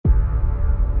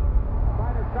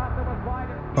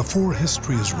Before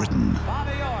history is written,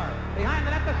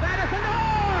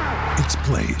 it's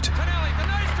played.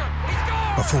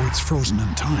 Before it's frozen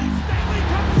in time,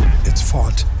 it's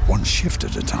fought one shift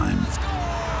at a time.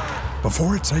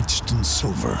 Before it's etched in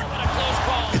silver,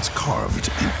 it's carved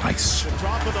in ice.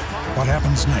 What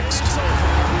happens next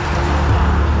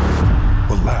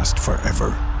will last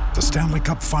forever. The Stanley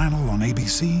Cup Final on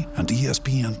ABC and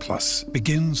ESPN Plus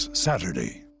begins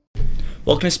Saturday.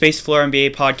 Welcome to Space Floor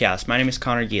NBA Podcast. My name is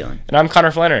Connor Geelan. And I'm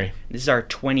Connor Flannery. This is our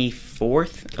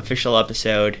 24th official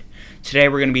episode. Today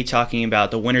we're going to be talking about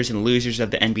the winners and losers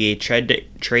of the NBA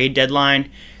trade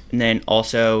deadline, and then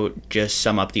also just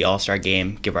sum up the All-Star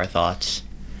game, give our thoughts.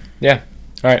 Yeah.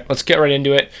 All right, let's get right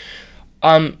into it.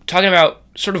 Talking about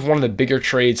sort of one of the bigger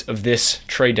trades of this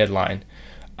trade deadline.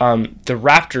 The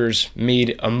Raptors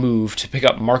made a move to pick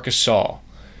up Marc Gasol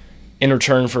in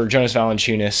return for Jonas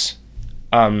Valanciunas,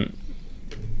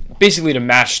 basically to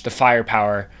match the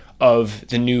firepower of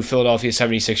the new Philadelphia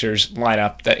 76ers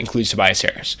lineup that includes Tobias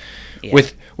Harris. Yeah.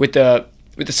 With the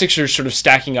Sixers sort of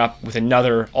stacking up with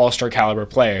another all-star caliber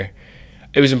player,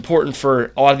 it was important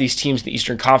for a lot of these teams in the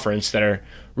Eastern Conference that are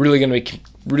really going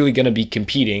to be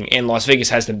competing, and Las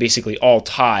Vegas has them basically all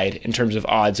tied in terms of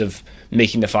odds of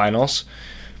making the finals.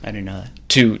 I didn't know that.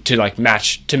 To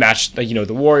match the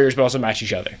Warriors, but also match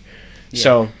each other. Yeah.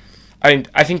 So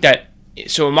I think that,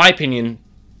 so in my opinion,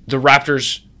 the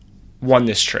Raptors won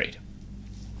this trade.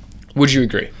 Would you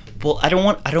agree? Well, I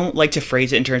don't like to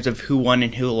phrase it in terms of who won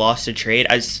and who lost the trade.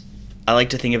 I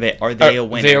like to think of it, are they a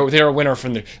winner? They're a winner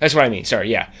from the... That's what I mean. Sorry,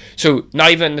 yeah. So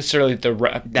not even necessarily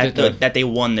that they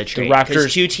won the trade. The Raptors...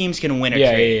 Because two teams can win a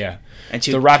trade. Yeah. And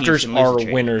the Raptors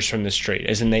are winners from this trade,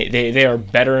 as in they are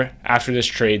better after this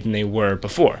trade than they were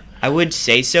before. I would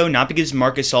say so, not because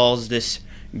Marc Gasol is this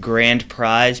grand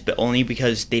prize, but only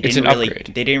because they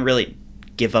didn't really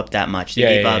give up that much. They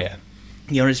gave up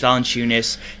Jonas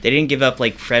Valanciunas. They didn't give up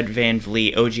like Fred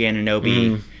VanVleet, OG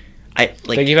Anunoby.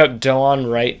 They gave up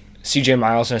Delon Wright, CJ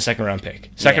Miles, and a second-round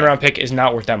pick. Second-round pick is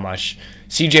not worth that much.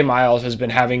 CJ Miles has been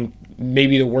having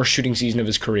maybe the worst shooting season of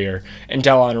his career, and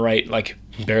Delon Wright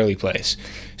barely plays.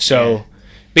 So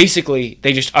basically,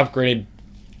 they just upgraded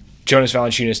Jonas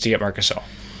Valanciunas to get Marc Gasol.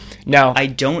 Now,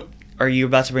 Are you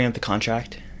about to bring up the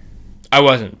contract? I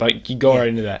wasn't, but you go right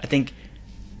into that. I think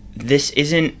this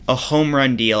isn't a home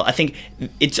run deal. I think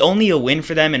it's only a win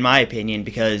for them, in my opinion,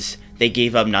 because they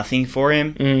gave up nothing for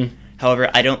him.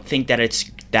 However, I don't think that it's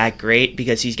that great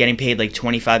because he's getting paid like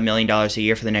 $25 million a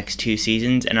year for the next 2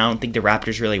 seasons, and I don't think the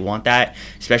Raptors really want that,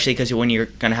 especially because when you're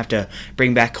going to have to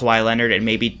bring back Kawhi Leonard and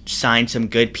maybe sign some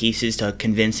good pieces to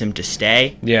convince him to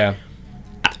stay. Yeah.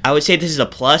 I would say this is a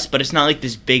plus, but it's not like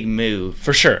this big move.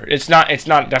 For sure. It's not like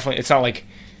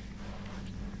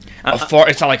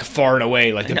far and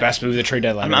away the best move of the trade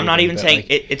deadline. I'm not even saying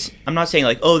I'm not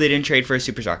saying oh, they didn't trade for a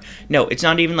superstar. No, it's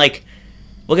not even like,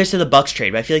 we'll get to the Bucks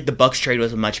trade, but I feel like the Bucks trade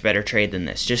was a much better trade than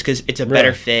this, just because it's a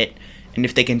better fit, and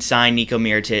if they can sign Nico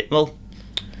Mirotic, well,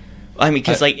 I mean,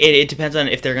 because it depends on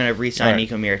if they're going to re-sign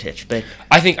Nico Mirotic. But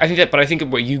I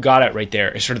think what you got at right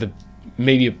there is sort of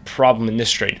maybe a problem in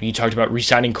this trade. You talked about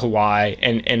re-signing Kawhi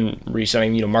and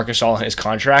re-signing Marc Gasol on his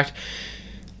contract.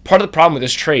 Part of the problem with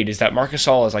this trade is that Marc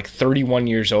Gasol is 31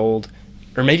 years old,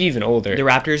 or maybe even older. The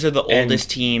Raptors are the oldest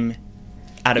team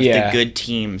out of the good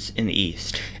teams in the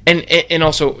East. And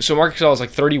also, so Marc Gasol is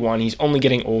 31. He's only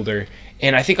getting older.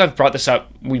 And I think we brought this up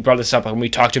when we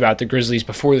talked about the Grizzlies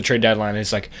before the trade deadline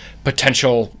as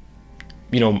potential,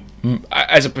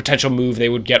 as a potential move, they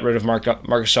would get rid of Marc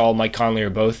Gasol, Mike Conley,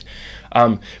 or both.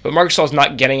 But Marc Gasol is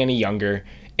not getting any younger,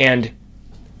 and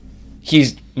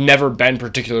he's never been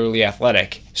particularly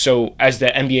athletic. So as the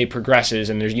NBA progresses,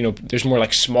 and there's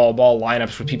more small ball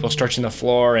lineups with people stretching the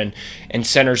floor and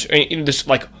centers, this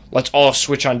let's all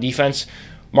switch on defense.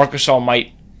 Marc Gasol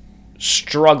might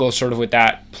struggle sort of with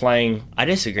that playing. I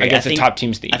disagree. Against the top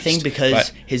teams in the East. I think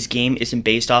because his game isn't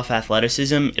based off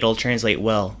athleticism, it'll translate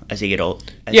well as he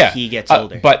gets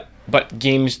older. But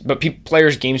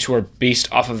players' games who are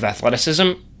based off of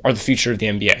athleticism are the future of the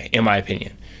NBA, in my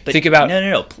opinion. But think about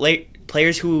no.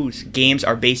 Players whose games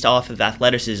are based off of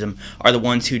athleticism are the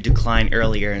ones who decline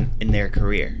earlier in their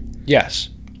career. Yes,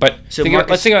 but think about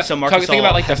the faces.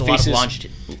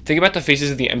 Think about the faces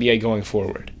of the NBA going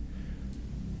forward.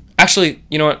 Actually,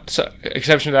 you know what? So,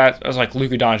 exception to that, I was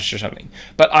Luka Doncic or something.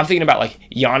 But I'm thinking about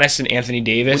Giannis and Anthony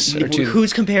Davis.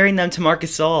 Who's comparing them to Marc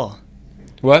Gasol?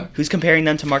 What? Who's comparing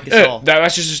them to Marc Gasol?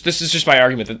 This is just my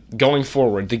argument that going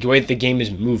forward, the way that the game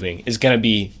is moving is going to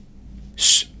be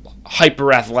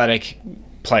hyper athletic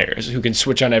players who can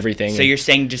switch on everything. So you're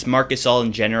saying just Marc Gasol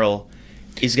in general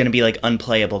is going to be like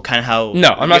unplayable, kind of how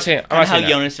I'm not saying how that.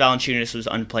 Jonas Valanciunas was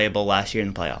unplayable last year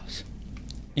in the playoffs.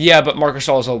 Yeah, but Marc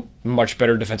Gasol is a much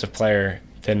better defensive player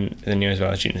than Jonas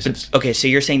Valanciunas is. Okay, so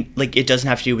you're saying like it doesn't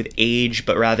have to do with age,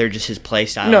 but rather just his play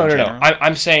style. No.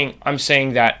 I'm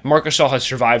saying that Marc Gasol has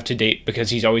survived to date because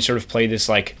he's always sort of played this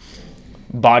like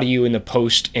body you in the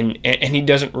post, and he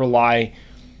doesn't rely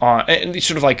on and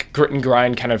sort of like grit and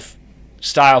grind kind of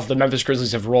style the Memphis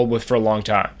Grizzlies have rolled with for a long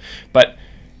time. But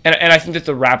and I think that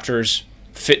the Raptors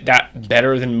fit that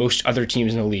better than most other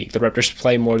teams in the league. The Raptors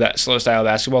play more of that slow style of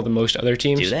basketball than most other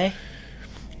teams. Do they?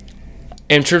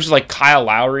 In terms of like Kyle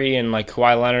Lowry and like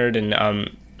Kawhi Leonard and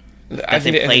I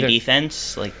think they play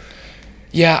defense like.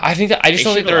 Yeah, I think that I just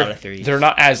don't think they're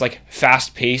not as like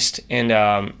fast paced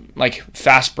and like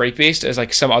fast break based as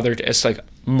like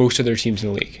most other teams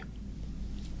in the league.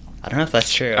 I don't know if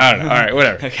that's true. I don't know. All right,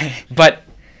 whatever. Okay. But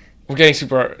we're getting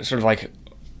super sort of like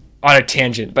on a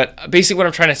tangent. But basically, what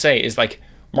I'm trying to say is like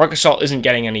Marc Gasol isn't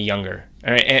getting any younger,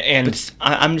 and but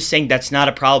I'm just saying that's not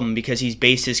a problem because he's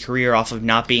based his career off of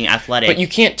not being athletic. But you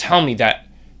can't tell me that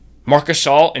Marc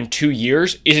Gasol in 2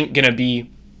 years isn't going to be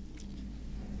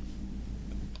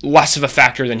less of a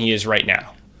factor than he is right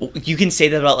now. You can say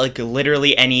that about like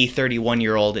literally any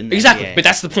 31-year-old in the NBA. But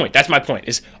that's the point. That's my point.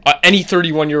 Is any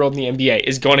 31-year-old in the NBA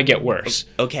is going to get worse.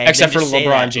 Okay, except for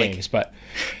LeBron James. But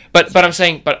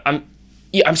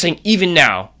I'm saying even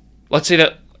now, let's say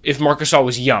that if Marc Gasol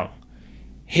was young,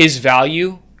 his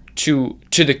value to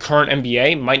the current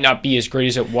NBA might not be as great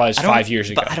as it was 5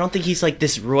 years ago. But I don't think he's like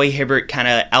this Roy Hibbert kind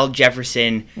of Al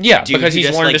Jefferson. Yeah, dude because he's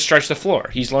just, learned like, to stretch the floor.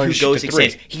 He's learned to shoot the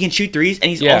threes. He can shoot threes, and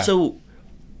he's also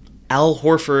Al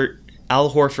Horford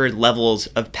levels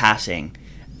of passing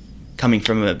coming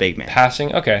from a big man.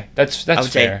 Passing, okay, that's I would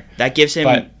fair. say that gives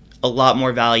him a lot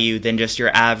more value than just your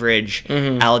average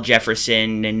Al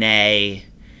Jefferson, Nene,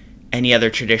 any other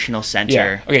traditional center.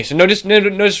 Yeah. Okay, so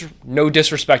no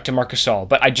disrespect to Marc Gasol,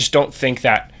 but I just don't think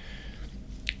that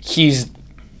he's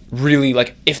really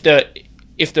like if the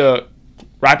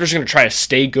Raptors are going to try to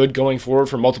stay good going forward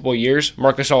for multiple years,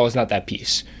 Marc Gasol is not that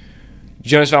piece.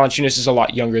 Jonas Valanciunas is a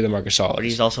lot younger than Marc Gasol. But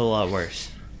he's also a lot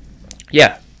worse.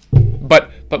 Yeah,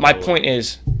 but my point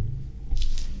is,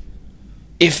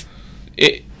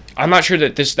 I'm not sure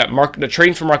that the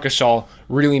trading for Marc Gasol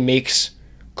really makes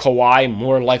Kawhi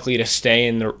more likely to stay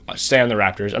on the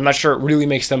Raptors. I'm not sure it really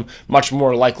makes them much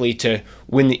more likely to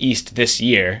win the East this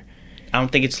year. I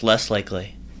don't think it's less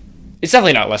likely. It's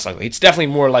definitely not less likely. It's definitely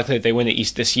more likely that they win the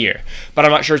East this year. But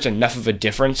I'm not sure it's enough of a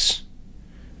difference,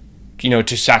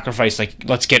 to sacrifice, like,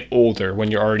 let's get older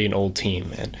when you're already an old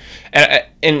team.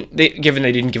 Given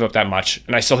they didn't give up that much,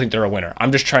 and I still think they're a winner.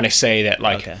 I'm just trying to say that,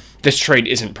 This trade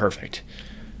isn't perfect.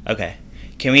 Okay.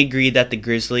 Can we agree that the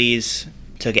Grizzlies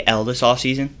took an L this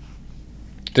offseason?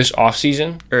 This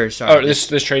offseason?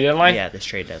 This trade deadline? Yeah, this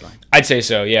trade deadline. I'd say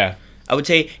so, yeah. I would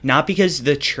say not because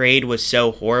the trade was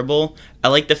so horrible. I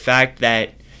like the fact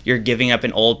that you're giving up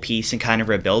an old piece and kind of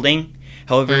rebuilding.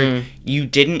 However, you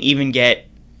didn't even get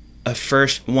a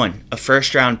first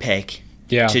round pick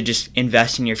to just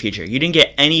invest in your future. You didn't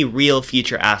get any real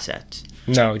future assets.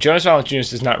 No, Jonas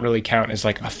Valanciunas does not really count as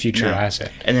like a future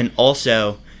asset. And then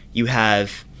also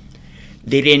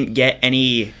they didn't get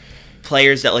any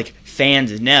players that like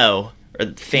fans know or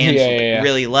fans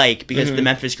really like because the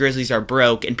Memphis Grizzlies are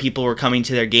broke and people were coming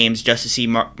to their games just to see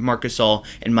Marc Gasol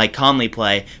and Mike Conley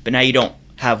play. But now you don't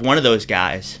have one of those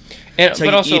guys. So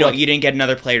you didn't get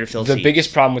another player to fill seats. The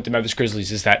biggest problem with the Memphis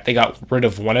Grizzlies is that they got rid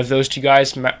of one of those two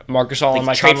guys, Marc Gasol and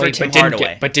Mike Conley,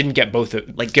 but didn't get both of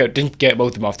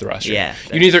them off the roster. Yeah,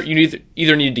 you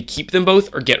either needed to keep them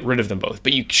both or get rid of them both,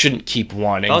 but you shouldn't keep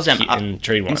one and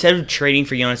trade one. Instead of trading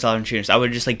for Jonas Valanciunas, I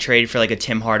would just trade for a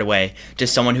Tim Hardaway,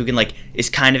 just someone who can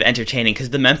is kind of entertaining because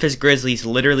the Memphis Grizzlies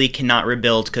literally cannot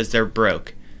rebuild because they're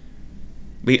broke.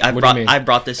 I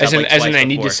brought this up twice before. As in they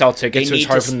need to sell tickets, so it's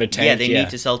hard for them to tank. Yeah, they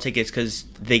need to sell tickets because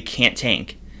they can't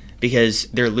tank because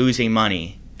they're losing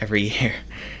money every year.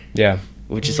 Yeah.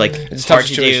 Which is it's hard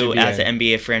to do as an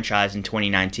NBA franchise in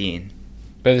 2019.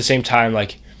 But at the same time,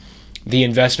 the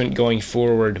investment going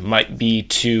forward might be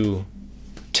to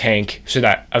tank so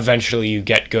that eventually you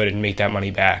get good and make that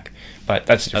money back. But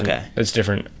that's different. Okay. That's a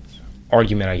different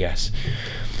argument, I guess.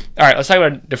 All right, let's talk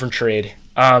about a different trade.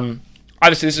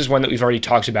 Obviously, this is one that we've already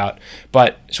talked about,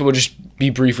 so we'll just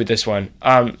be brief with this one.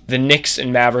 The Knicks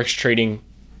and Mavericks trading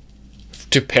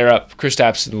to pair up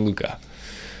Kristaps and Luka.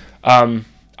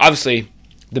 Obviously,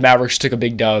 the Mavericks took a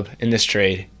big dub in this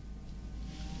trade.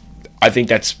 I think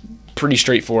that's pretty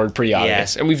straightforward, pretty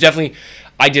obvious. Yeah. And we've definitely,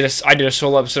 I did a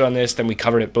solo episode on this, then we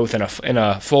covered it both in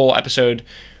a full episode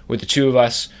with the two of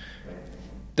us.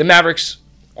 The Mavericks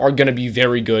are going to be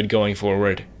very good going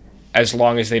forward, as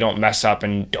long as they don't mess up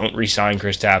and don't re-sign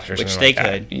Kristaps or something like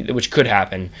that. Which could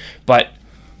happen. But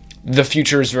the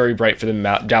future is very bright for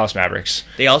the Dallas Mavericks.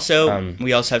 We also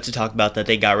have to talk about that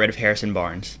they got rid of Harrison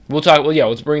Barnes. We'll talk. Well, yeah,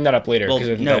 let's bring that up later.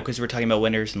 Because we're talking about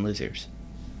winners and losers.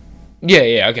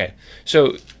 Yeah, okay.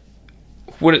 So,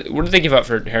 what did they give up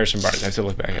for Harrison Barnes? I have to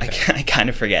look back at that. I kind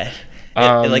of forget.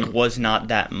 It was not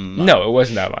that much. No, it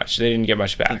wasn't that much. They didn't get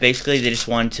much back. But basically, they just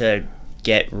wanted to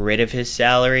get rid of his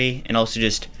salary and also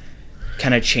just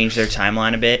kind of change their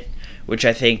timeline a bit, which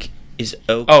I think is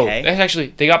okay. Oh, that's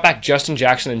actually, they got back Justin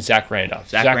Jackson and Zach Randolph.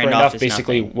 Zach Randolph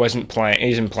basically isn't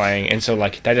playing, and so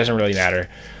that doesn't really matter.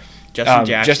 Justin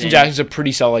Jackson's a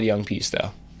pretty solid young piece,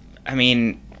 though. I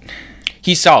mean,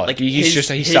 he's solid. He's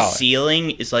solid. His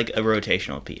ceiling is like a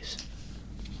rotational piece.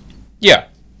 Yeah.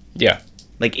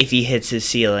 Like, if he hits his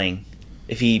ceiling,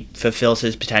 if he fulfills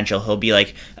his potential, he'll be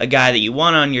like a guy that you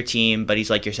want on your team, but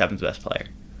he's like your 7th best player.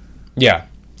 Yeah.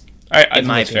 I think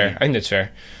that's fair. I think that's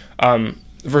fair.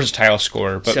 Versatile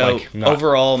scorer, but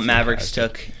overall, Mavericks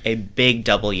took a big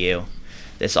W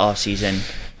this offseason.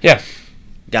 Yeah.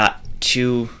 Got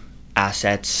 2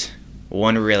 assets,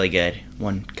 one really good,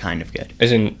 one kind of good.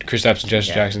 As in Kristaps and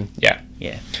Justin Jackson? Yeah.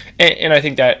 Yeah. And I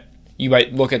think that you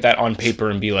might look at that on paper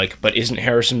and be like, but isn't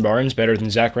Harrison Barnes better than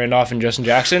Zach Randolph and Justin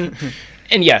Jackson?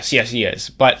 And yes, he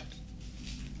is. But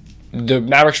the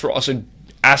Mavericks were also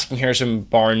asking Harrison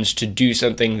Barnes to do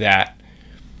something that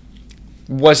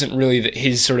wasn't really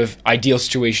his sort of ideal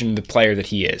situation, the player that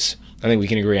he is. I think we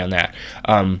can agree on that.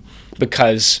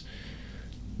 Because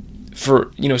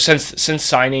since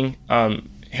signing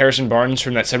Harrison Barnes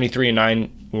from that 73-9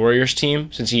 Warriors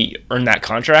team, since he earned that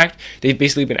contract, they've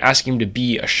basically been asking him to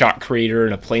be a shot creator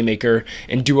and a playmaker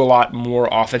and do a lot more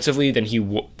offensively than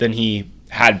he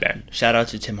had been. Shout out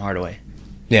to Tim Hardaway.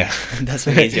 Yeah. That's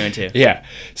what he's doing too. Yeah.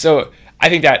 So I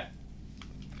think that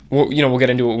we'll get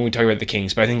into it when we talk about the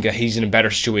Kings, but I think that he's in a better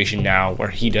situation now where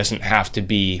he doesn't have to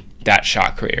be that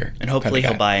shot creator. And hopefully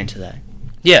he'll buy into that.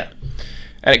 Yeah.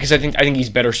 Because I think he's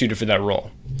better suited for that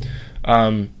role.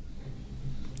 So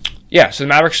the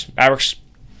Mavericks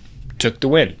took the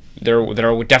win.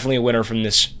 They're definitely a winner from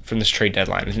this trade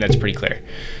deadline. I think that's pretty clear.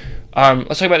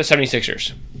 Let's talk about the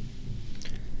 76ers.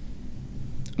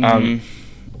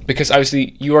 Because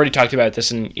obviously you already talked about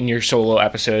this in your solo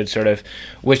episode, sort of,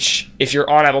 which if you're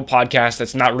on Apple Podcasts,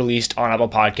 that's not released on Apple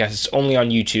Podcasts. It's only on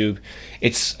YouTube.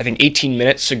 It's, I think, 18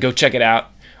 minutes, so go check it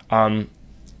out.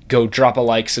 Go drop a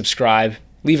like, subscribe,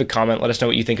 leave a comment. Let us know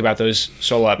what you think about those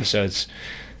solo episodes.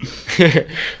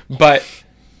 But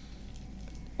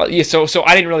yeah, so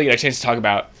I didn't really get a chance to talk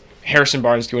about Harrison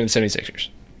Barnes going to the 76ers.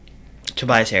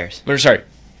 Tobias Harris.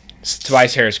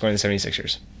 Tobias Harris going to the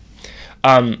 76ers.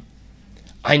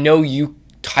 I know you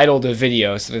titled a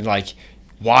video something like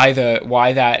why the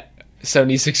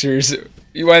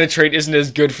trade isn't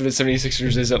as good for the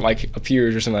 76ers as it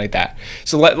appears or something like that.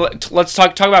 So let's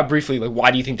talk about briefly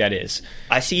why do you think that is?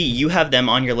 I see you have them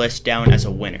on your list down as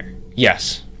a winner.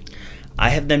 Yes. I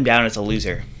have them down as a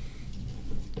loser.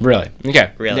 Really?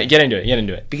 Okay. Really? Get into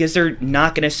it. Because they're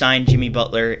not going to sign Jimmy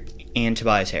Butler and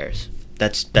Tobias Harris.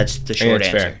 That's the short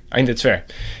answer. Fair. I think that's fair.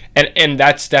 And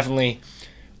that's definitely,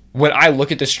 when I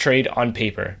look at this trade on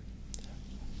paper,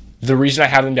 the reason I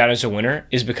have them down as a winner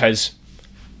is because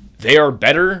they are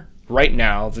better right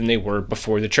now than they were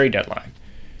before the trade deadline.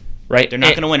 Right? They're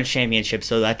not going to win a championship,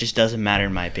 so that just doesn't matter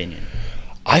in my opinion.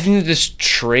 I think that this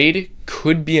trade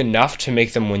could be enough to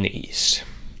make them win the East.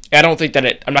 I don't think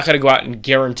that I'm not going to go out and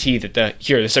guarantee that the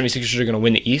 76ers are going to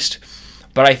win the East,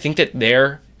 but I think that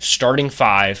their starting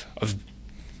 5 of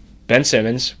Ben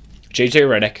Simmons, JJ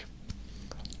Redick,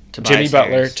 Jimmy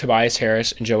Butler, Tobias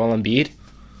Harris, and Joel Embiid,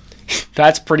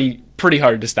 that's pretty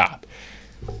hard to stop.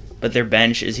 But their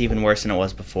bench is even worse than it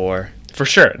was before. For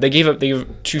sure. They gave 2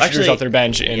 shooters off their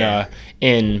bench in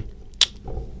Mike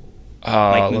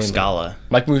Muscala.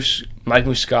 Mike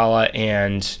Muscala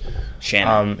and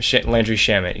Landry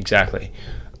Shamet, exactly.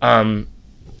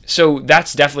 So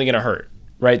that's definitely going to hurt,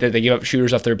 right? That they give up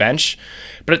shooters off their bench.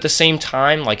 But at the same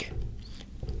time,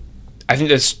 I think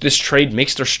this trade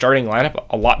makes their starting lineup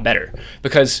a lot better.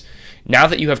 Because now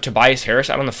that you have Tobias Harris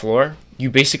out on the floor,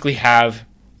 you basically have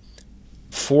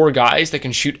 4 guys that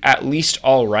can shoot at least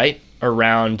all right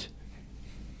around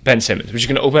Ben Simmons, which is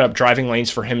going to open up driving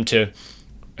lanes for him to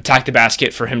attack the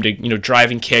basket, for him to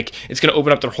drive and kick. It's going to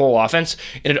open up their whole offense,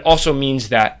 and it also means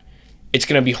that it's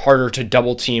going to be harder to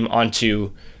double team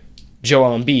onto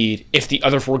Joel Embiid if the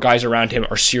other 4 guys around him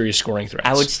are serious scoring threats.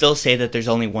 I would still say that there's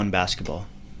only one basketball.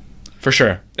 For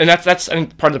sure. And that's I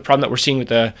think part of the problem that we're seeing with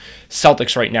the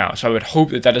Celtics right now. So I would hope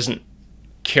that doesn't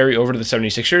carry over to the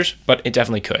 76ers, but it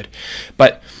definitely could.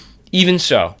 But even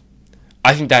so,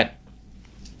 I think that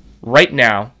right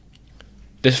now,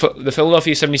 the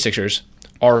Philadelphia 76ers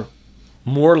are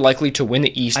more likely to win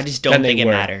the East. I just don't think it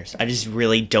matters. I just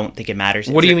really don't think it matters.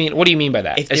 What do you mean? What do you mean by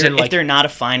that? If they're not a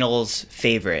finals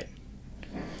favorite,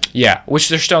 yeah, which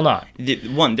they're still not.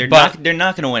 One, they're not going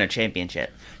to win a championship.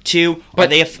 Two, are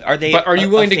they? But are you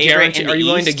willing to guarantee? Are you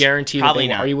willing to guarantee? Probably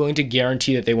not. Are you willing to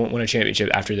guarantee that they won't win a championship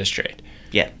after this trade?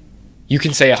 Yeah. You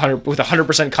can say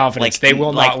 100% confidence they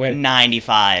will not win.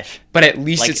 95. But at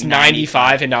least it's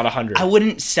 95 and not 100. I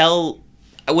wouldn't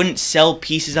sell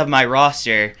pieces of my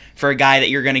roster for a guy that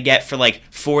you're going to get for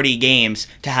 40 games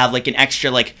to have an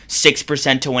extra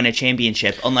 6% to win a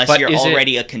championship unless you're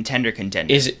already a contender.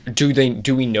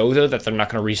 Do we know though that they're not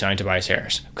going to re-sign Tobias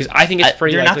Harris? Because I think it's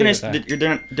pretty likely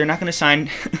they're not going to sign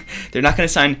they're not going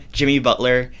to sign Jimmy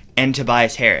Butler and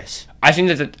Tobias Harris. I think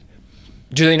that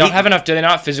do they not have enough? Do they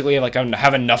not physically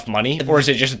have enough money, or is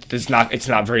it just it's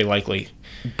not very likely?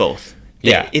 Both.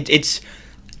 Yeah.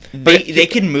 They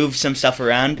can move some stuff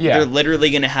around. Yeah. They're literally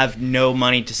going to have no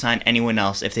money to sign anyone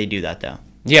else if they do that, though.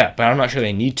 Yeah, but I'm not sure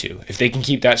they need to. If they can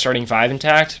keep that starting five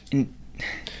intact.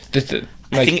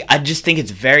 I just think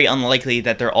it's very unlikely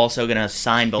that they're also going to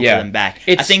sign both of them back.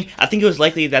 I think it was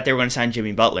likely that they were going to sign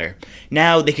Jimmy Butler.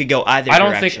 Now they could go either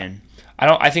direction.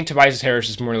 I think Tobias Harris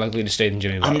is more likely to stay than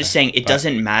Jimmy Butler. I'm just saying it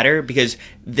doesn't matter because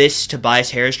this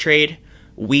Tobias Harris trade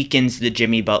weakens the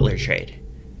Jimmy Butler trade.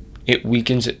 It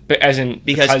weakens it, but as in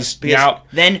because now.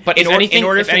 Then, but in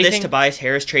order for this Tobias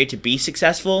Harris trade to be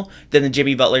successful, then the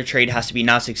Jimmy Butler trade has to be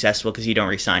not successful because you don't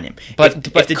re-sign him.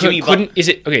 Is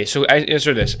it okay? So I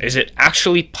answer this: is it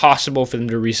actually possible for them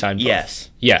to re-sign both?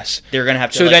 Yes. They're going to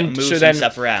have to move some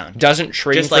stuff around. Doesn't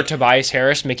trading for Tobias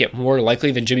Harris make it more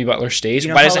likely than Jimmy Butler stays?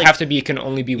 Why does it have to be? It can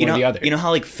only be one or the other. You know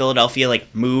how Philadelphia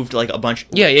moved a bunch.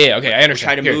 Yeah. Okay, I understand.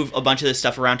 Try to move a bunch of this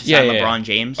stuff around to sign LeBron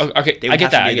James. Okay, I get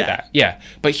that. Yeah,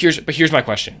 but here's my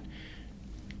question.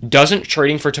 Doesn't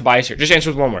trading for Tobias Harris, just answer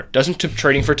with one word, doesn't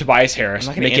trading for Tobias Harris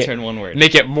I'm not gonna answer in one word.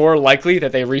 Make it more likely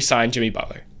that they re-sign Jimmy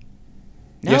Butler?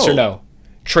 No. Yes or no?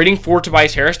 Trading for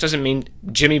Tobias Harris doesn't mean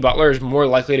Jimmy Butler is more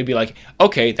likely to be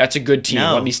okay, that's a good team,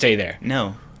 let me stay there.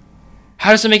 No.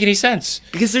 How does that make any sense?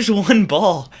 Because there's one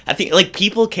ball. I think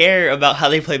people care about how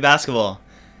they play basketball.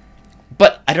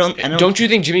 But I don't. Don't you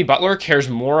think Jimmy Butler cares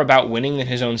more about winning than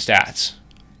his own stats?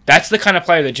 That's the kind of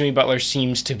player that Jimmy Butler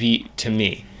seems to be to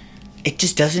me. It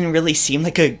just doesn't really seem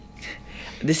like a...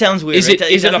 This sounds weird. Is it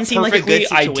a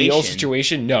perfectly ideal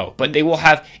situation? No. But they will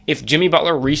have... If Jimmy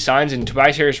Butler re-signs and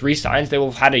Tobias Harris re-signs, they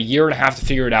will have had a year and a half to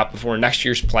figure it out before next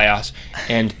year's playoffs.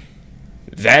 And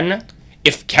then,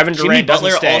 if Kevin Durant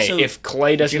doesn't stay, if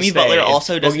Clay doesn't stay... Jimmy Butler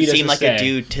also doesn't seem like a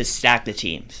dude to stack the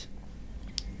teams.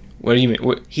 What do you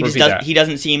mean? He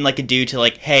doesn't seem like a dude to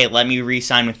hey, let me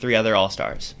re-sign with 3 other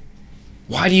All-Stars.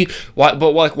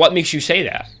 What makes you say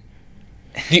that?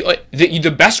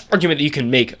 The best argument that you can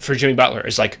make for Jimmy Butler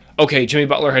is okay, Jimmy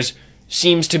Butler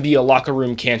seems to be a locker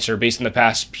room cancer based on the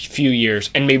past few years,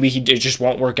 and maybe it just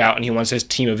won't work out, and he wants his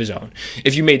team of his own.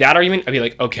 If you made that argument, I'd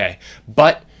be okay,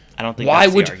 but I don't think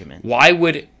that's the argument. Why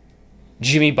would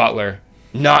Jimmy Butler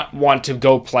not want to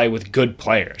go play with good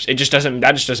players? That just doesn't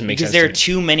make sense. Because there are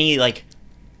too many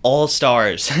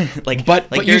all-stars.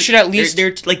 But you should at least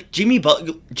Jimmy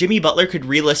Butler could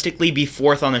realistically be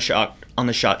 4th on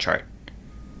the shot chart.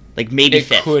 Maybe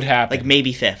 5th. It could happen.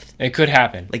 Maybe 5th. It could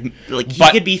happen. He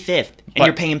could be 5th, and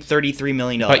you're paying him $33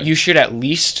 million. But you should at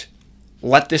least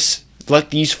let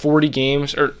these 40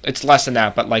 games, or it's less than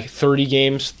that, but 30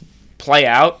 games play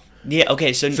out. Yeah.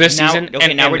 Okay. So this season,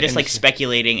 now we're just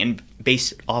speculating and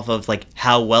based off of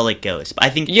how well it goes. But I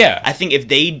think if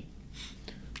they...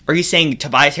 Are you saying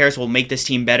Tobias Harris will make this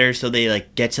team better so they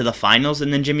get to the finals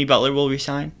and then Jimmy Butler will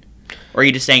resign? Or are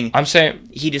you just saying... I'm saying...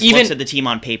 He just looks at the team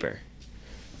on paper?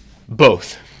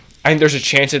 Both. I think there's a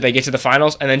chance that they get to the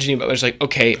finals and then Jimmy Butler's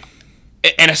okay...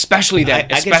 And especially then,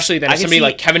 if somebody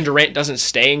like Kevin Durant doesn't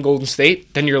stay in Golden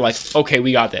State, then you're okay,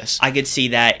 we got this. I could see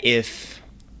that if...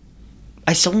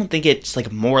 I still don't think it's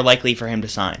more likely for him to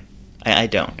sign. I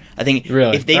don't. I think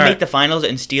if they make the finals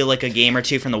and steal a game or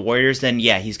two from the Warriors, then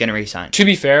yeah, he's going to resign. To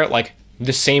be fair,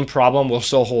 the same problem will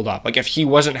still hold up. If he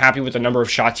wasn't happy with the number of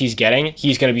shots he's getting,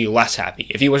 he's going to be less happy.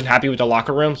 If he wasn't happy with the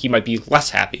locker room, he might be less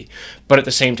happy. But at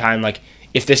the same time,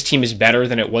 if this team is better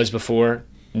than it was before,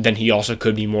 then he also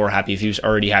could be more happy if he was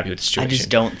already happy with the situation. I just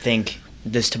don't think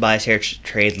this Tobias Harris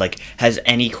trade has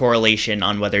any correlation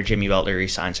on whether Jimmy Butler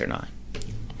resigns or not.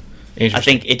 I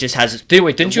think it just has...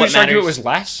 Didn't you just argue it was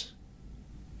less?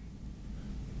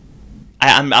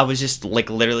 I was just like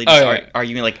literally just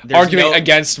arguing like there's arguing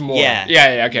against more.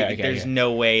 Yeah. Okay. There's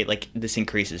no way like this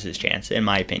increases his chance, in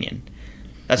my opinion.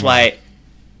 That's why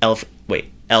L for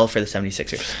the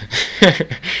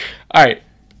 76ers. All right.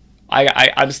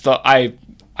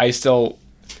 I still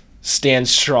stand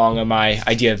strong on my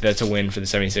idea that that's a win for the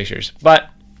 76ers. But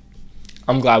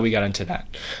I'm glad we got into that.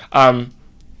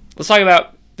 Let's talk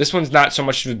about, this one's not so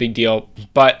much of a big deal,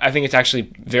 but I think it's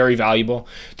actually very valuable.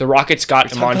 The Rockets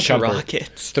got Iman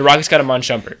Shumpert. The Rockets got Iman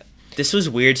Shumpert. This was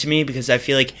weird to me because I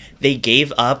feel like they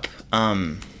gave up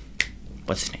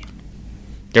what's his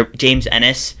name? James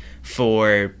Ennis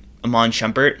for Iman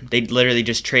Shumpert. They literally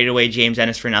just traded away James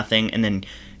Ennis for nothing and then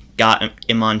got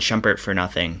Iman Shumpert for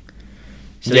nothing.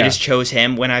 So they just chose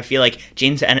him when I feel like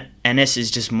James Ennis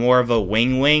is just more of a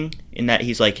wing in that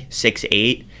he's like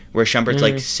 6'8", where Shumpert's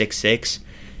like 6'6",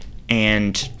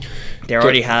 and they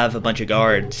already have a bunch of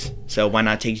guards. So why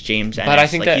not take James Ennis? But I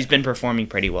think that he's been performing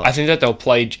pretty well. I think that they'll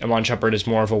play Iman Shumpert as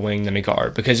more of a wing than a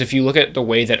guard, because if you look at the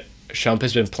way that Shump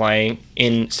has been playing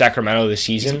in Sacramento this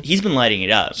season, he's been lighting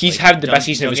it up. He's had the best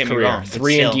season of his career.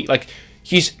 3-and-D, like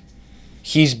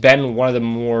he's been one of the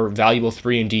more valuable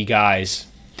 3-and-D guys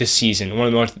this season, one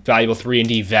of the most valuable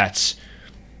 3-and-D vets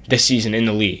this season in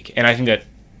the league, and I think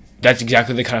that's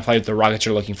exactly the kind of player that the Rockets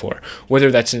are looking for. Whether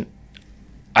that's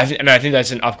I think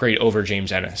that's an upgrade over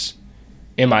James Ennis,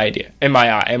 in my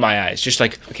eyes. Just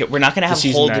like, okay, we're not gonna have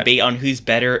a whole debate on who's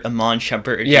better, Iman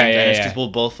Shumpert or James Ennis, because we'll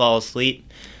both fall asleep.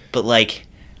 But like,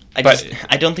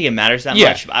 I don't think it matters that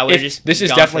much. I would just this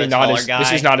is definitely not as guy.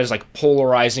 This is not as like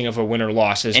polarizing of a win or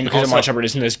loss as, because Iman Shumpert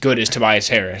isn't as good as Tobias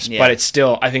Harris, but it's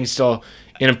still, I think, still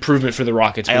an improvement for the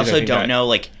Rockets. I also don't know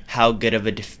like how good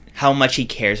of how much he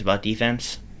cares about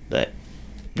defense, but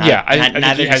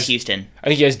neither does Houston. I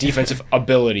think he has defensive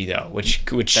ability though, which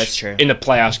that's true. In the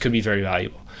playoffs could be very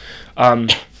valuable.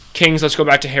 Kings. Let's go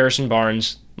back to Harrison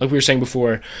Barnes. Like we were saying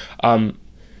before,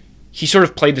 he sort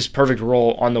of played this perfect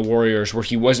role on the Warriors where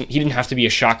he didn't have to be a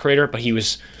shot creator, but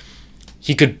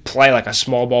he could play like a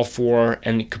small ball 4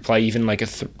 and could play even like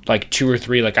like 2 or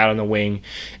 3 like out on the wing,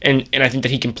 and I think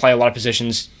that he can play a lot of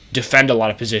positions, defend a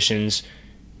lot of positions,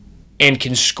 and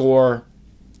can score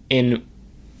in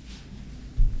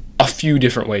a few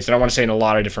different ways. And I want to say in a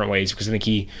lot of different ways, because I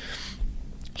think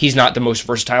he's not the most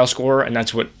versatile scorer, and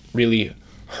that's what really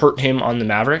hurt him on the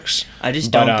Mavericks. I just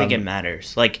don't think it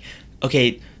matters. Like,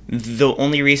 okay, the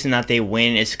only reason that they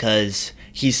win is because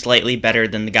he's slightly better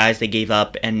than the guys they gave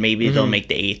up, and maybe they'll make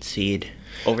the 8th seed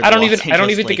over the I don't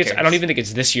even think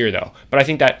it's this year though. But I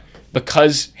think that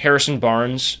because Harrison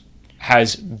Barnes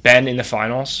has been in the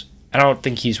finals, I don't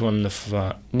think he's won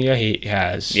the. Yeah, he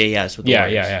has. Yeah, he has. With the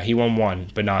Warriors. He won one,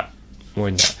 but not more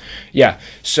than that. Yeah,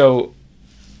 so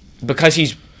because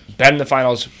he's been in the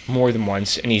finals more than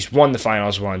once, and he's won the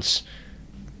finals once,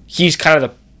 he's kind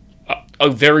of a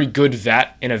very good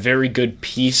vet and a very good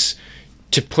piece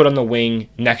to put on the wing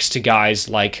next to guys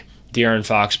like De'Aaron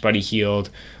Fox, Buddy Hield,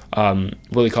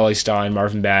 Willie Cauley-Stein,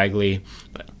 Marvin Bagley.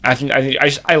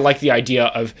 I like the idea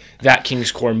of that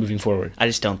Kings core moving forward. I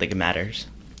just don't think it matters.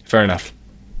 Fair enough.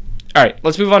 All right,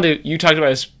 let's move on to, you talked about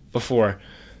this before,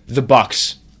 the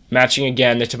Bucks matching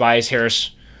again the Tobias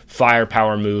Harris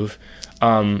firepower move.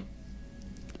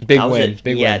 Big win.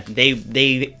 Yeah,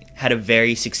 they had a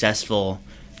very successful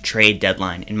trade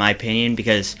deadline, in my opinion,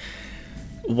 because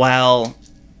while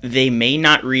they may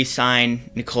not re-sign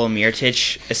Nikola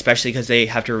Mirotic, especially because they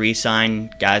have to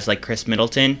re-sign guys like Chris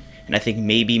Middleton, and I think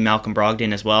maybe Malcolm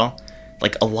Brogdon as well,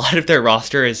 like a lot of their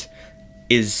roster is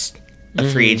a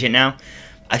free agent now.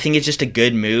 I think it's just a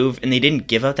good move, and they didn't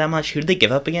give up that much. Who did they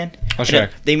give up again? I'll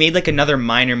check. They made like another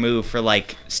minor move for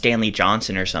like Stanley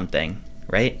Johnson or something,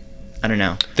 right? I don't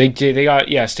know. They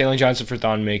got Stanley Johnson for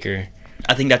Thon Maker.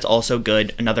 I think that's also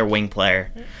good. Another wing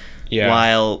player. Yeah.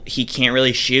 While he can't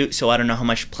really shoot, so I don't know how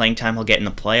much playing time he'll get in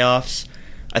the playoffs.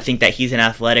 I think that he's an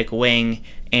athletic wing,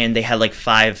 and they had like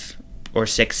 5 or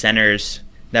 6 centers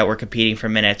that were competing for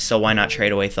minutes, so why not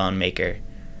trade away Thon Maker?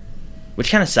 Which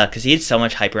kind of sucked because he had so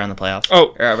much hype around the playoffs.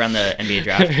 Or around the NBA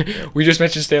draft. We just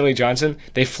mentioned Stanley Johnson.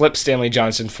 They flipped Stanley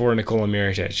Johnson for Nikola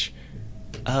Mirotic.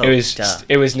 Oh,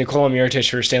 it was Nikola Mirotic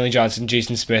for Stanley Johnson,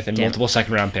 Jason Smith, and multiple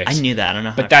second-round picks. I knew that. I don't know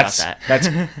how but I thought that. That's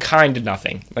kind of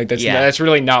nothing. Like that's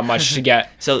really not much to get.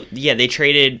 So yeah, they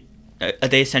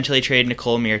essentially traded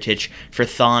Nikola Mirotic for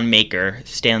Thon Maker,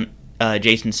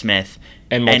 Jason Smith,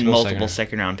 and multiple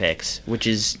second-round picks, which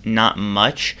is not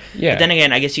much. Yeah. But then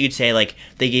again, I guess you could say like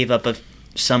they gave up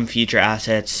some future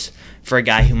assets for a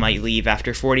guy who might leave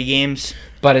after 40 games.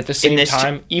 But at the same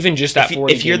time, even just that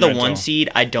 40 if you're the 1 seed,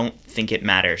 I don't think it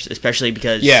matters, especially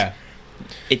because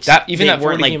it's that even they that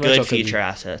weren't 40 game like good rental could be- future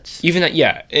assets.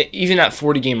 Even that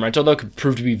 40 game rental though could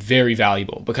prove to be very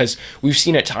valuable because we've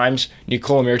seen at times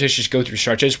Nikola Mirotic just go through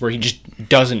stretches where he just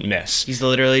doesn't miss. He's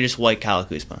literally just white Kyle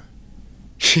Kuzma.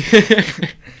 He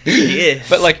is.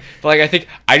 But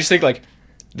I just think like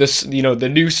this, the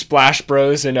new Splash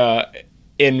Bros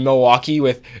in Milwaukee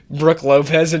with Brooke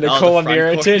Lopez and Nikola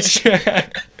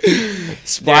Mirotic.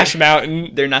 Splash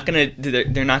Mountain. They're not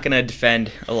gonna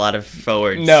defend a lot of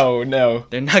forwards. No.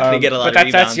 They're not gonna get a lot of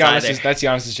rebounds either. That's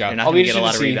Giannis's job. They're not I'll gonna be get a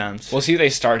lot of interested to see. rebounds. We'll see if they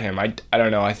start him. I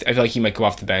don't know. I feel like he might go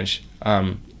off the bench.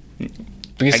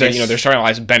 Because they're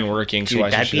starting to Ben working.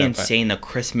 Dude, that'd be insane. Though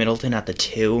Chris Middleton at the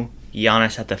 2,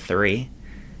 Giannis at the 3,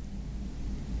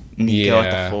 Nico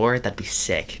at the 4. That'd be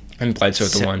sick. And Bledsoe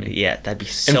at the 1. Yeah, that'd be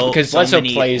so. Because so Bledsoe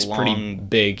many plays long pretty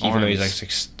big, even though he's like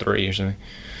arms. 6'3" or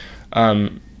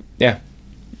something. Yeah.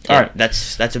 All right.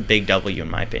 That's a big W in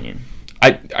my opinion.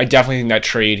 I definitely think that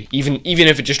trade, even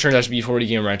if it just turns out to be a 40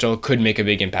 game rental, could make a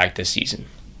big impact this season.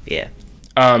 Yeah.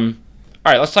 All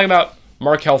right, let's talk about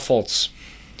Markelle Fultz.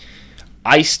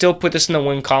 I still put this in the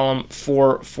win column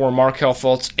for Markelle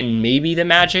Fultz and maybe the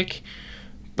Magic,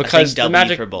 because I think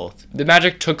W for both. The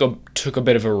Magic took a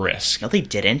bit of a risk. No, they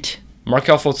didn't.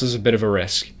 Markelle Fultz is a bit of a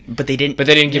risk, But they didn't.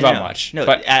 give up much. No,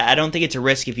 but I don't think it's a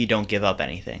risk if you don't give up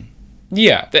anything.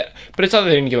 yeah, but it's not that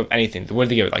they didn't give up anything. What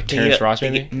did they give up? Like Terrence Ross,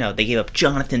 maybe? They gave up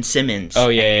Jonathan Simmons. Oh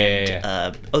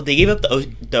yeah. They gave up the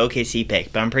OKC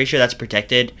pick, but I'm pretty sure that's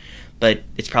protected. But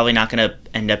it's probably not going to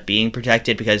end up being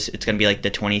protected because it's going to be like the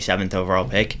 27th overall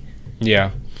pick. Yeah.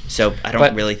 So I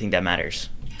don't really think that matters.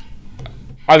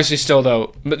 Obviously, still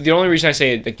though, but the only reason I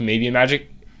say like maybe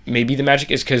the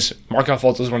Magic is because Markelle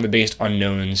Fultz is one of the biggest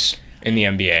unknowns in the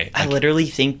NBA. I literally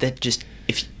think that just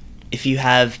if you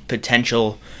have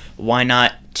potential, why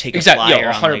not take a Exactly,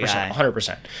 flyer on the guy?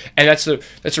 100%. And that's the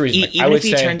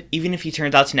reason. Even if he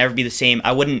turns out to never be the same,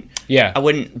 I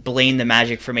wouldn't blame the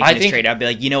Magic for making this trade. I'd be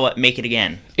like, you know what, make it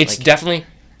again. It's definitely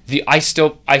I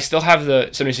still have the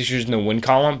 76ers in the win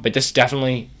column, but this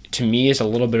definitely to me is a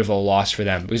little bit of a loss for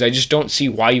them because I just don't see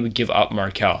why you would give up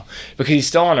Markelle because he's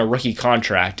still on a rookie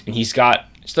contract and he's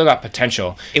still got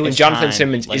potential. And Jonathan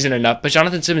Simmons isn't enough, but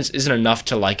Jonathan Simmons isn't enough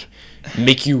to like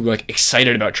make you like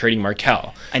excited about trading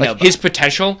Markelle. I know, his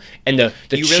potential and the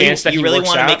chance that he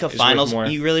works out make a is finals. worth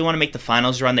more. You really want to make the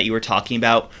finals run that you were talking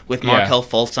about with Markelle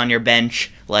Fultz on your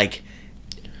bench. Like,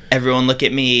 everyone look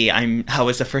at me. I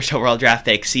was the first overall draft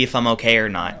pick. See if I'm okay or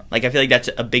not. Like, I feel like that's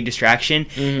a big distraction.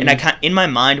 Mm-hmm. And in my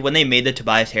mind, when they made the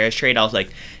Tobias Harris trade, I was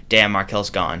like, damn, Markelle's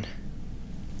gone.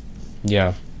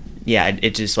 Yeah. Yeah,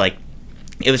 it just like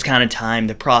it was kind of time.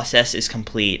 The process is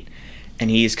complete,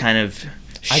 and he's kind of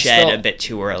shed a bit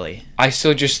too early. I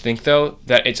still just think, though,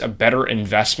 that it's a better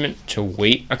investment to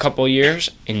wait a couple of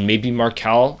years and maybe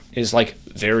Markelle is, like,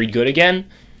 very good again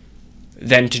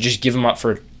than to just give him up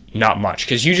for not much.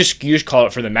 Because you just call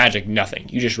it for the Magic nothing.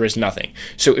 You just risk nothing.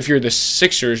 So if you're the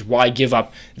Sixers, why give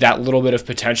up that little bit of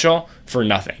potential for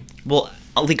nothing? Well,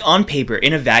 like, on paper,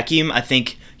 in a vacuum, I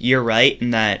think you're right in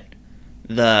that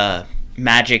the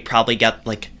Magic probably got,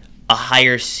 like, a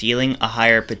higher ceiling, a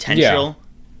higher potential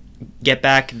get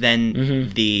back than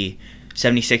the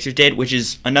 76ers did, which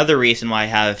is another reason why I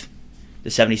have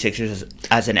the 76ers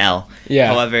as an L.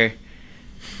 Yeah. However,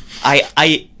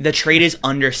 the trade is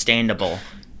understandable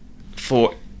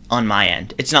on my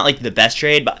end. It's not like the best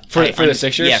trade, but for the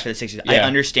Sixers? Yeah, for the Sixers. Yeah. I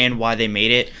understand why they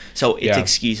made it, so it's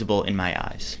excusable in my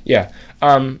eyes. Yeah.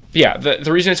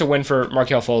 The reason it's a win for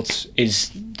Markelle Fultz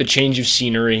is the change of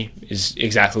scenery is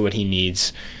exactly what he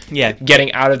needs. Yeah.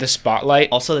 Getting out of the spotlight.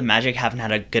 Also, the Magic haven't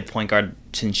had a good point guard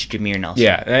since Jameer Nelson.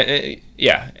 Yeah.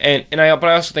 But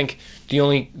I also think the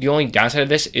only downside of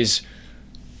this is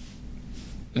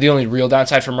the only real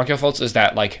downside for Markelle Fultz is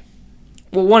that, like,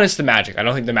 well, one is the Magic. I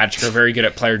don't think the Magic are very good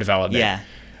at player development. Yeah.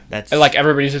 That's like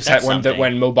everybody's upset when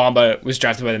something. Mo Bamba was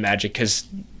drafted by the Magic because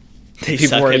they people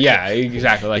suck were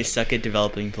exactly. Like, they suck at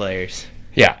developing players.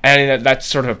 Yeah, and that's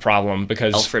sort of a problem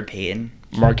because Elfrid Payton.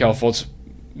 Markelle Fultz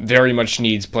very much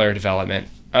needs player development.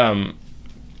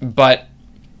 But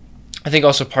I think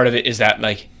also part of it is that,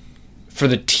 like, for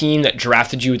the team that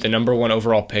drafted you with the number 1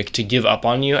 overall pick to give up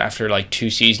on you after like 2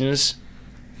 seasons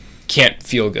can't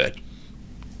feel good.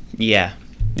 Yeah.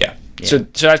 So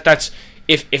that's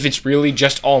if it's really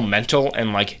just all mental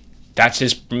and like that's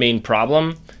his main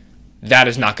problem, that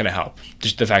is not going to help.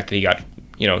 Just the fact that he got,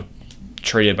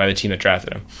 traded by the team that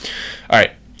drafted him. All right,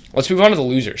 let's move on to the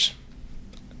losers.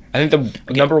 I think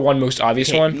the number 1 most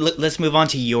obvious one. Let's move on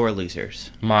to your losers.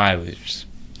 My losers.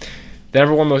 The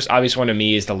number 1 most obvious one to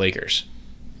me is the Lakers.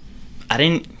 They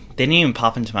didn't even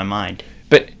pop into my mind.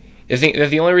 But I think that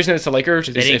the only reason it's the Lakers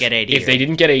is They didn't get AD, if they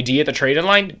didn't get AD at the trade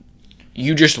deadline,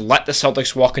 you just let the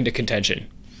Celtics walk into contention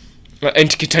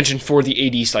for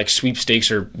the AD's like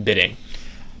sweepstakes or bidding?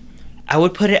 I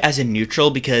would put it as a neutral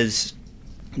because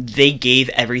they gave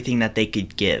everything that they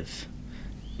could give.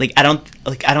 Like I don't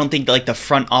think like the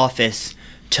front office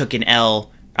took an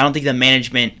L. I don't think the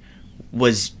management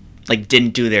was like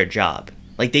didn't do their job.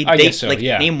 Like they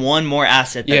name one more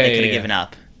asset that they could have given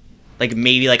up. Like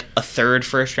maybe like a third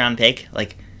first round pick.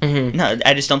 Like no,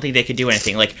 I just don't think they could do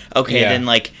anything. Like then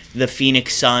like the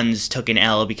Phoenix Suns took an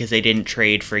L because they didn't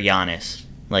trade for Giannis.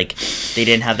 Like they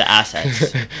didn't have the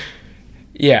assets.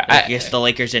 Yeah, I guess the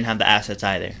Lakers didn't have the assets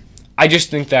either. I just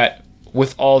think that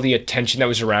with all the attention that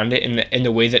was around it and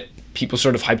the way that people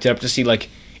sort of hyped it up to see like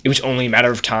it was only a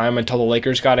matter of time until the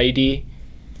Lakers got AD,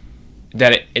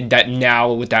 that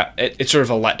now with that it's sort of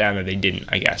a letdown that they didn't,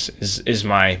 I guess, is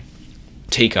my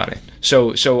take on it.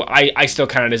 So I still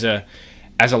count it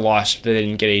as a loss that they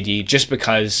didn't get AD just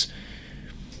because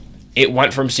it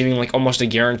went from seeming like almost a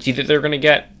guarantee that they're going to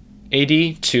get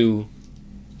AD to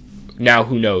now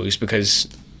who knows, because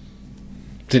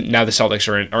now the Celtics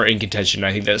are in contention.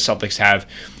 I think that the Celtics have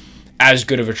as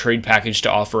good of a trade package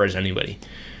to offer as anybody.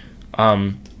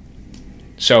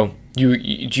 So do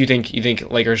you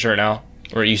think Lakers are now,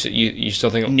 or you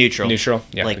still think neutral? Neutral,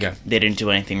 yeah. Like they didn't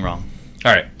do anything wrong.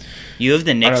 All right. You have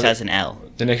the Knicks as an L.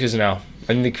 The Knicks is an L. I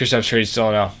think the Kristaps trade is still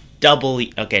an L. Double.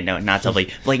 Okay, no, not double.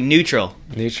 Like neutral.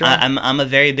 Neutral. I'm a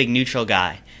very big neutral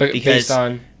guy. But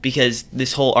because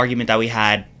this whole argument that we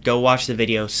had, go watch the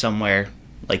video somewhere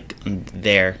like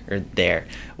there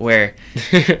where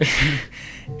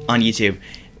on YouTube,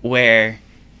 where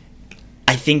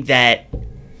I think that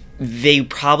they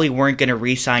probably weren't going to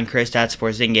re-sign Kristaps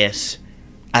Porzingis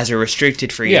as a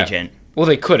restricted free agent. Well,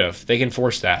 they could have. They can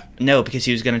force that. No, because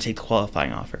he was going to take the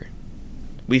qualifying offer.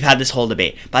 We've had this whole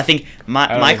debate. But I think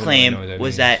my claim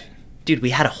was that, dude,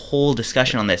 we had a whole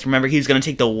discussion on this. Remember, he was going to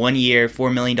take the 1 year,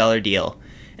 $4 million deal,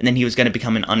 and then he was going to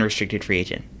become an unrestricted free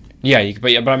agent. Yeah,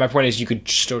 but my point is you could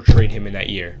still trade him in that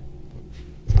year.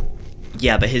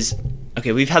 Yeah, but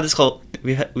we've had this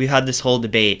whole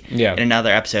debate in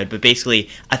another episode, but basically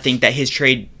I think that his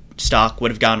trade stock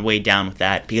would have gone way down with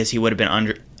that because he would have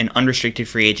been an unrestricted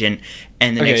free agent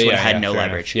and the Knicks would have had no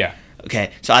leverage. Enough. Yeah.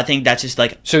 Okay, so I think that's just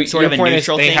like so sort of a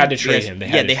neutral thing. They had to trade him.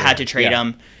 They had to trade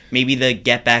him. Maybe the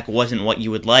get back wasn't what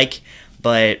you would like,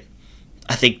 but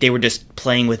I think they were just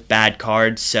playing with bad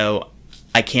cards, so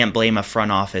I can't blame a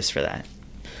front office for that.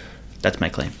 That's my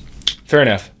claim. Fair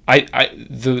enough.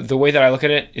 The way that I look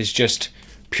at it is just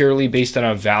purely based on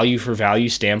a value for value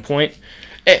standpoint.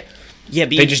 But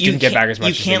they just didn't get back as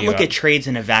much. You can't look at trades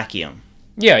in a vacuum.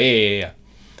 Yeah.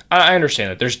 I understand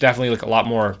that. There's definitely like a lot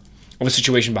more of a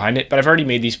situation behind it, but I've already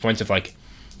made these points of like,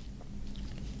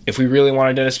 if we really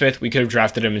wanted Dennis Smith, we could have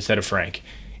drafted him instead of Frank.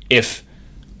 If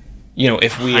we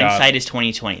hindsight is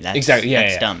 20/20. That's exactly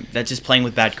that's dumb. That's just playing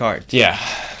with bad cards. Yeah.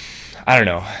 I don't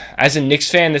know. As a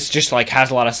Knicks fan, this just like has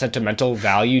a lot of sentimental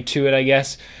value to it, I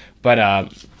guess. But I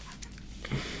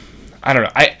don't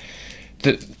know.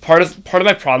 The part of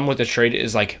my problem with the trade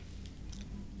is like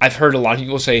I've heard a lot of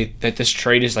people say that this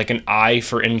trade is like an eye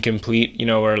for incomplete,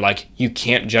 or like you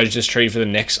can't judge this trade for the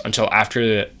Knicks until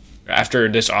after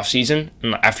this offseason,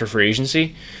 after free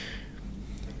agency.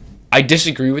 I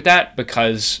disagree with that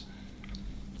because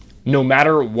no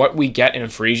matter what we get in a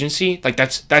free agency, like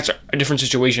that's a different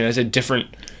situation. It's a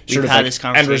different sort of like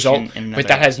end result, but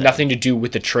that has nothing to do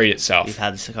with the trade itself. We've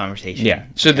had this conversation. Yeah.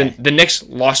 So the Knicks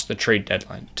lost the trade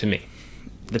deadline to me.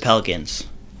 The Pelicans.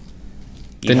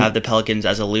 You have the Pelicans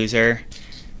as a loser.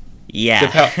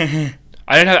 Yeah.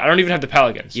 I don't even have the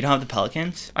Pelicans. You don't have the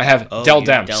Pelicans? I have Dell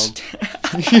Demps.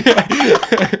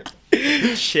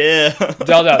 Chill.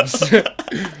 Dell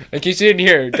Demps. In case you didn't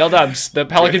hear, Dell Demps, the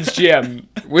Pelicans GM,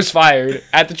 was fired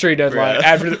at the trade deadline, right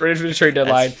after the trade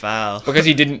deadline. That's foul. Because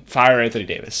he didn't fire Anthony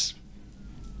Davis.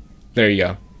 There you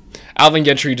go. Alvin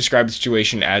Gentry described the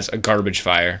situation as a garbage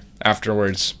fire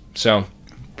afterwards. So,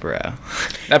 bro,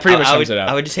 that pretty much sums it up.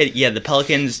 I would just say, the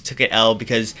Pelicans took an L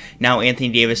because now Anthony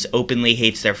Davis openly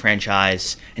hates their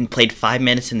franchise and played 5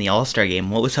 minutes in the All-Star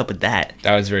game. What was up with that?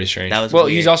 That was very strange. That was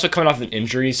weird. He's also coming off an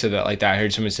injury, so that I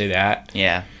heard someone say that.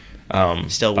 Yeah.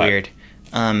 Still weird.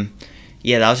 That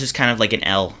was just kind of like an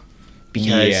L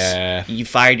because you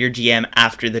fired your GM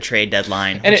after the trade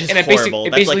deadline, which is horrible.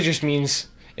 It basically just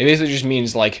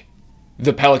means like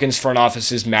the Pelicans front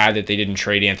office is mad that they didn't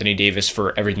trade Anthony Davis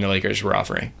for everything the Lakers were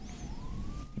offering.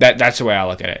 That's the way I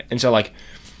look at it. And so like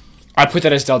I put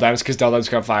that as Dell Demps because Dell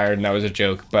Demps got fired and that was a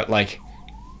joke, but like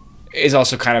is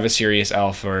also kind of a serious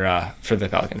L for the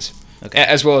Pelicans. Okay.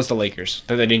 As well as the Lakers,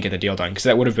 that they didn't get the deal done, because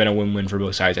that would have been a win-win for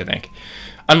both sides, I think.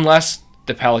 Unless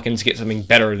the Pelicans get something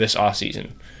better this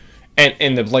offseason.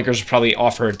 And the Lakers probably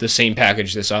offered the same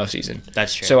package this offseason.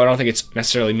 That's true. So I don't think it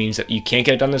necessarily means that you can't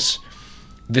get it done this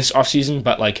offseason,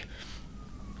 but like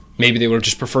maybe they would have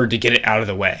just preferred to get it out of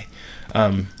the way. I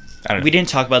don't know. We didn't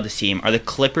talk about this team. Are the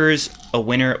Clippers a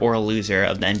winner or a loser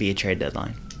of the NBA trade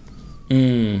deadline?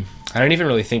 I don't even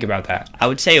really think about that. I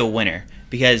would say a winner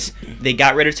because they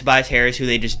got rid of Tobias Harris, who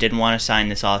they just didn't want to sign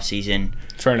this offseason.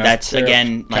 Fair enough. That's, Fair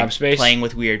again, cap like space. playing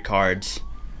with weird cards.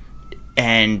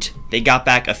 And they got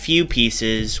back a few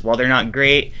pieces. While they're not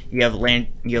great, you have Landry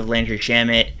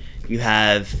Shamet, you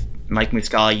have Mike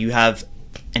Muscala, you have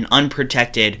an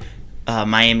unprotected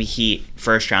Miami Heat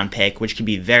first-round pick, which can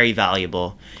be very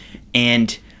valuable.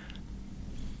 And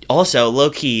also,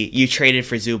 low-key, you traded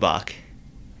for Zubac.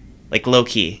 Like,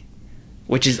 low-key.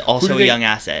 Which is also a young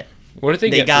asset. What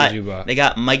did they get for Zubac? They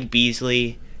got Mike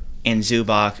Beasley and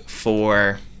Zubac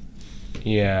for...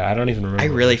 Yeah, I don't even remember. I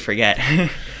really forget.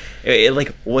 It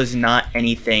like was not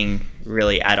anything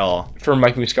really at all. For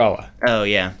Mike Muscala. Oh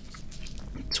yeah,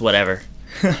 it's whatever.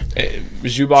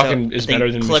 Zubac is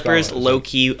better than Clippers. Muscala, Low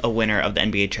key a winner of the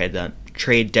NBA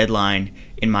trade deadline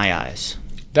in my eyes.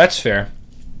 That's fair.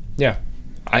 Yeah,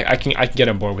 I can get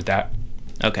on board with that.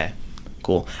 Okay,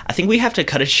 cool. I think we have to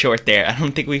cut it short there. I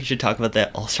don't think we should talk about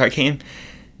the All-Star game.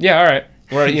 Yeah, all right.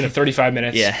 We're at 35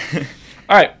 minutes. Yeah.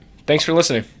 All right. Thanks for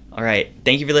listening. All right.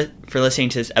 Thank you for listening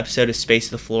to this episode of Space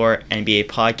to the Floor NBA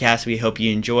podcast. We hope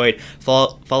you enjoyed.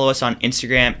 Follow us on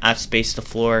Instagram at Space to the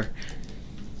Floor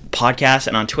podcast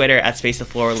and on Twitter at Space to the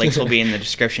Floor. Links will be in the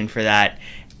description for that.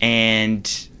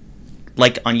 And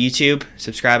like on YouTube,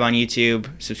 subscribe on YouTube,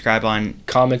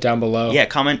 comment down below. Yeah,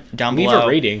 comment down below. Leave a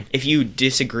rating. If you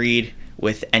disagreed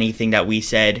with anything that we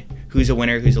said, who's a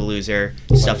winner, who's a loser,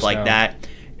 stuff like that.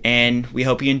 And we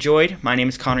hope you enjoyed. My name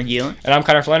is Connor Geelan. And I'm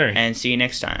Connor Flannery. And see you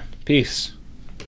next time. Peace.